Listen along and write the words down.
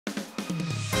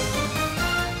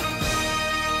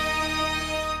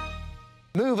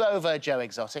Move over, Joe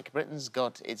Exotic. Britain's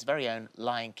got its very own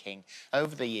Lion King.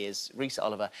 Over the years, Reece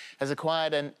Oliver has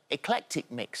acquired an eclectic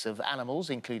mix of animals,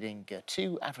 including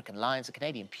 2 African lions, a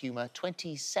Canadian Puma,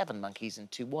 27 monkeys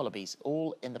and 2 wallabies,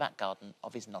 all in the back garden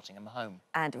of his Nottingham home.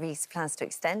 And Reece plans to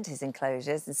extend his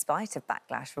enclosures in spite of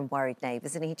backlash from worried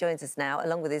neighbours, and he joins us now,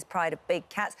 along with his pride of big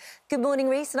cats. Good morning,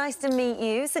 Reece. Nice to meet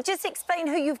you. So just explain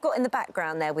who you've got in the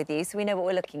background there with you so we know what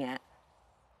we're looking at.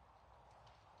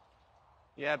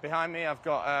 Yeah, behind me I've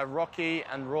got Rocky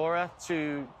and Rora,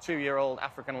 two-year-old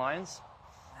African lions.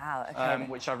 Wow, okay.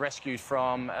 Which I rescued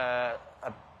from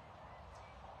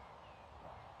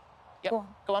Yep,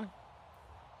 go on.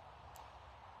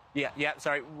 Yeah,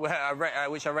 sorry.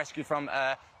 Which I rescued from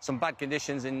some bad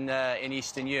conditions in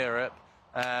Eastern Europe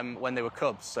when they were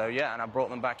cubs. So, yeah, and I brought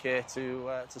them back here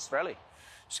to Sreli.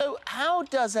 So how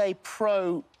does a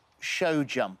pro show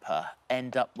jumper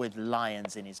end up with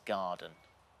lions in his garden?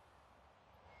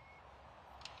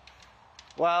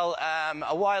 Well,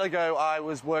 a while ago I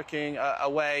was working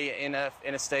away in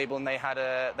a stable, and they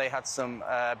had some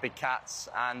big cats,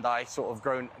 and I sort of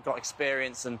got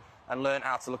experience and learned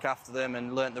how to look after them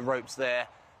and learnt the ropes there.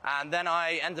 And then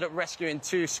I ended up rescuing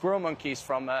 2 squirrel monkeys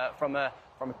from a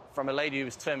lady who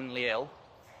was terminally ill.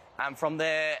 And from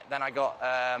there, then I got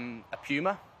a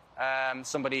Puma.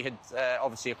 Somebody had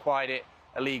obviously acquired it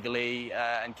illegally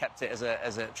and kept it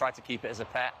tried to keep it as a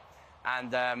pet.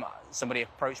 And somebody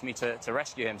approached me to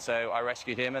rescue him, so I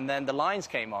rescued him, and then the lions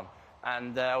came on.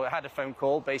 And I had a phone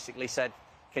call, basically said,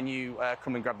 can you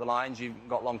come and grab the lions? You haven't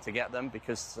got long to get them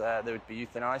because they would be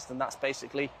euthanized, and that's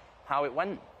basically how it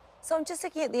went. So I'm just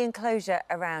looking at the enclosure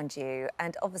around you,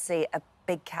 and obviously a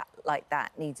big cat like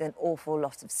that needs an awful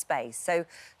lot of space.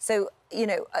 So you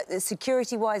know,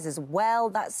 security-wise as well,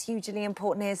 that's hugely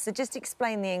important here. So just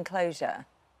explain the enclosure.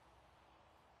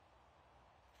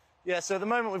 Yeah, so at the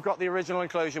moment we've got the original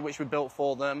enclosure which we built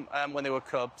for them when they were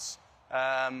cubs,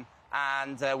 and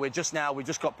we just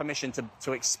got permission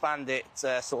to expand it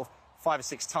sort of 5 or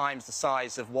 6 times the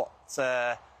size of what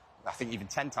I think even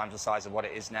 10 times the size of what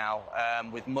it is now,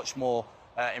 with much more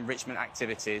enrichment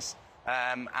activities,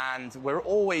 and we're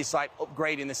always like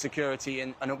upgrading the security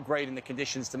and upgrading the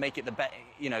conditions to make it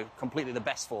completely the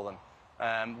best for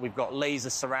them. We've got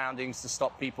laser surroundings to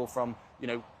stop people from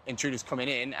intruders coming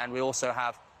in, and we also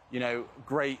have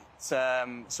great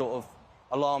sort of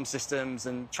alarm systems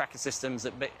and tracker systems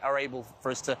that are able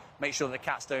for us to make sure that the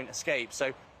cats don't escape.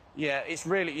 So, yeah, it's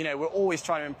really, we're always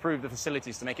trying to improve the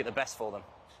facilities to make it the best for them.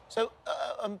 So,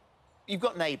 you've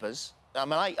got neighbours. I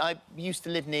mean, I used to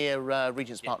live near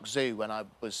Regent's Park Zoo when I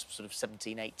was sort of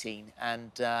 17, 18,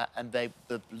 and the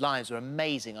lions were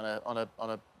amazing. On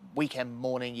a weekend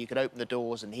morning, you could open the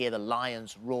doors and hear the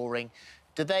lions roaring.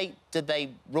 Did they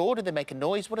roar? Did they make a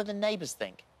noise? What do the neighbours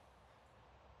think?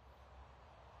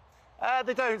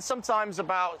 They don't. Sometimes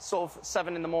about sort of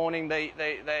 7 in the morning,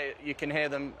 you can hear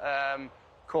them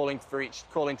calling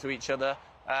to each other.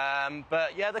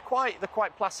 But yeah, they're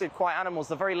quite placid, quiet animals.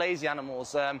 They're very lazy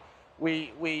animals.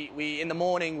 We in the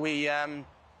morning we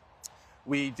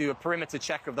do a perimeter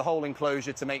check of the whole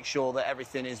enclosure to make sure that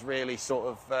everything is really sort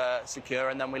of secure,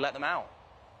 and then we let them out.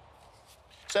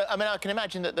 So, I mean, I can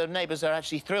imagine that the neighbours are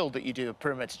actually thrilled that you do a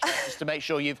perimeter check just to make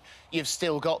sure you've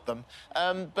still got them.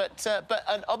 But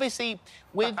obviously,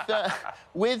 with the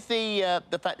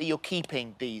fact that you're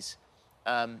keeping these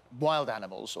wild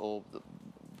animals, or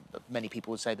many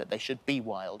people would say that they should be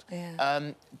wild,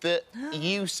 that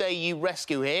you say you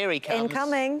rescue. Here he comes.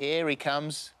 Incoming. Here he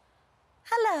comes.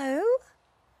 Hello.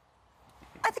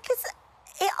 I think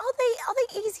are they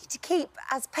easy to keep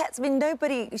as pets? I mean,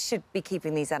 nobody should be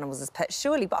keeping these animals as pets,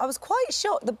 surely, but I was quite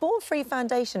shocked. The Born Free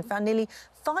Foundation found nearly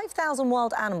 5,000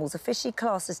 wild animals officially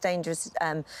classed as dangerous,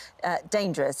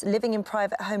 living in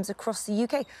private homes across the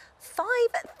UK.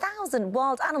 5,000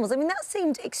 wild animals. I mean, that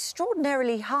seemed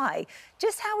extraordinarily high.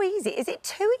 Just how easy? Is it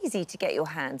too easy to get your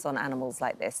hands on animals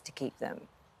like this to keep them?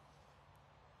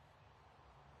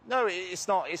 No, it's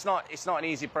not an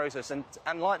easy process,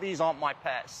 and like these aren't my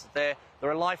pets. They're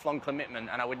a lifelong commitment,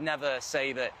 and I would never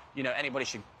say that anybody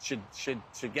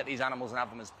should get these animals and have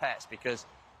them as pets, because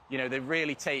they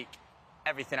really take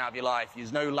everything out of your life.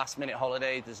 There's no last-minute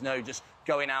holiday. There's no just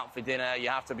going out for dinner. You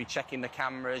have to be checking the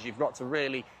cameras. You've got to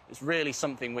really. It's really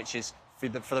something which is for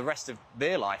the rest of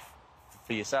their life,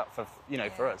 for yourself,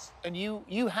 for us. And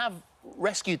you have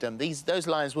rescued them. Those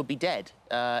lions would be dead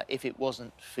if it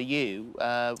wasn't for you.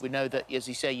 We know that, as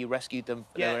you say, you rescued them.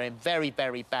 Yeah. They were in very,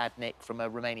 very bad nick from a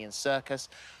Romanian circus.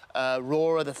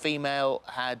 Rora, the female,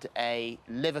 had a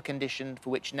liver condition for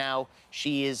which now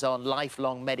she is on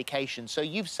lifelong medication. So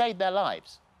you've saved their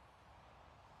lives.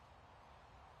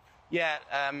 Yeah,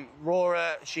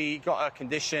 Rora, she got a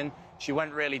condition. She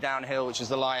went really downhill, which is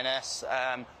the lioness.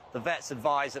 The vets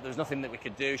advised that there was nothing that we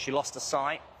could do. She lost her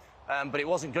sight, but it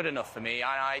wasn't good enough for me.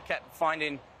 I kept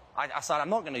finding... I said, I'm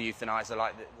not going to euthanize her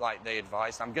like they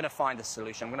advised. I'm going to find a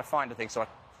solution. I'm going to find a thing. So I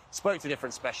spoke to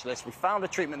different specialists. We found a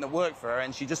treatment that worked for her,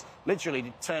 and she just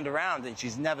literally turned around, and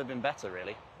she's never been better,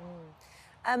 really.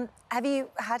 Have you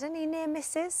had any near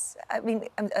misses? I mean,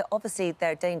 obviously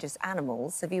they're dangerous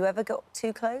animals. Have you ever got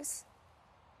too close?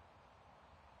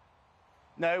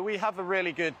 No, we have a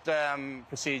really good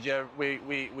procedure.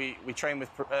 We train with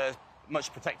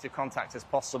much protective contact as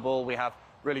possible. We have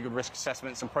really good risk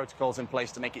assessments and protocols in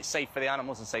place to make it safe for the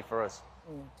animals and safe for us.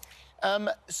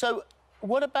 So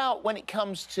what about when it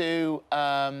comes to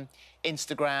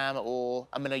Instagram or...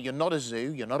 I mean, you're not a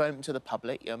zoo, you're not open to the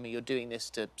public. I mean, you're doing this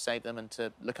to save them and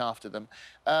to look after them.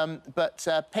 But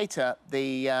PETA,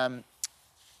 the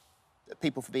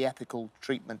people for the ethical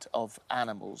treatment of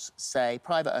animals, say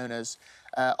private owners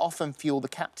often fuel the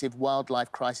captive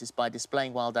wildlife crisis by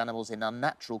displaying wild animals in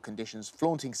unnatural conditions,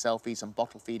 flaunting selfies and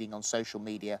bottle feeding on social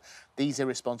media. These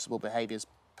irresponsible behaviours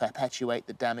perpetuate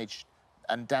the damage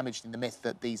in the myth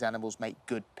that these animals make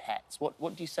good pets.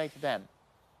 What do you say to them?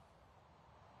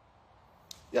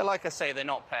 Yeah, like I say, they're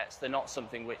not pets. They're not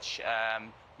something which,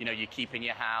 you know, you keep in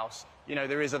your house. You know,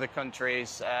 there is other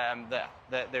countries that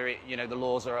you know, the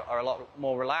laws are a lot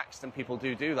more relaxed and people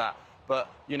do that. But,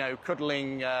 you know,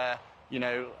 cuddling, I've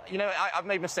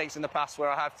made mistakes in the past where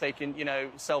I have taken, you know,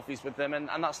 selfies with them, and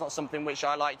that's not something which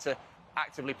I like to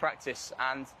actively practice.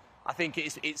 And I think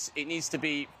it needs to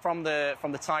be from the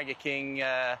Tiger King,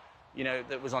 you know,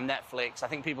 that was on Netflix. I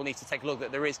think people need to take a look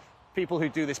that there is people who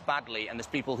do this badly and there's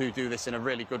people who do this in a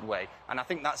really good way. And I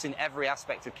think that's in every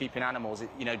aspect of keeping animals.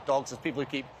 You know, dogs, there's people who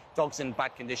keep dogs in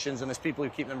bad conditions and there's people who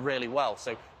keep them really well.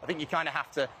 So I think you kind of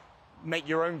have to make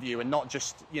your own view and not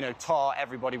just, you know, tar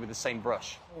everybody with the same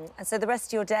brush. And so the rest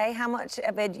of your day, how much...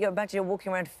 I mean, you imagine you're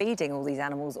walking around feeding all these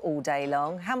animals all day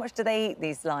long. How much do they eat,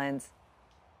 these lions?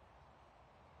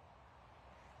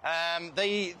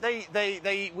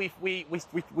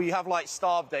 We have like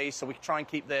starved days, so we try and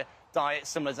keep their diet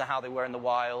similar to how they were in the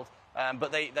wild.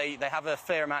 But they have a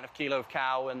fair amount of kilo of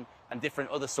cow and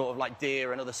different other sort of like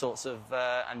deer and other sorts of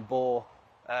and boar,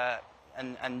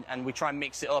 and we try and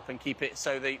mix it up and keep it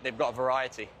so they've got a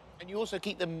variety. And you also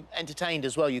keep them entertained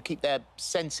as well. You keep their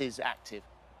senses active.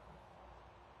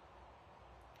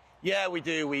 Yeah, we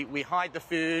do. We hide the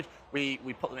food. We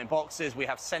put them in boxes. We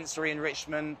have sensory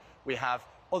enrichment. We have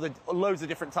loads of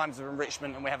different types of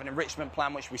enrichment, and we have an enrichment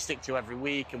plan which we stick to every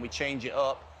week, and we change it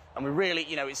up. And we really,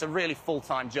 you know, it's a really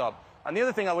full-time job. And the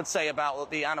other thing I would say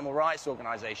about the animal rights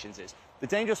organisations is the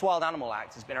Dangerous Wild Animal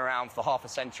Act has been around for half a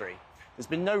century. There's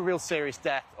been no real serious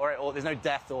death, or there's no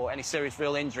death or any serious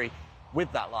real injury with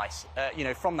that, you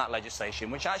know, from that legislation,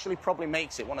 which actually probably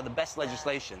makes it one of the best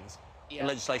legislations in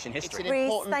legislation history. It's an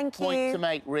important point to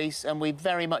make, Reece, and we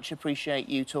very much appreciate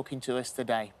you talking to us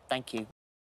today. Thank you.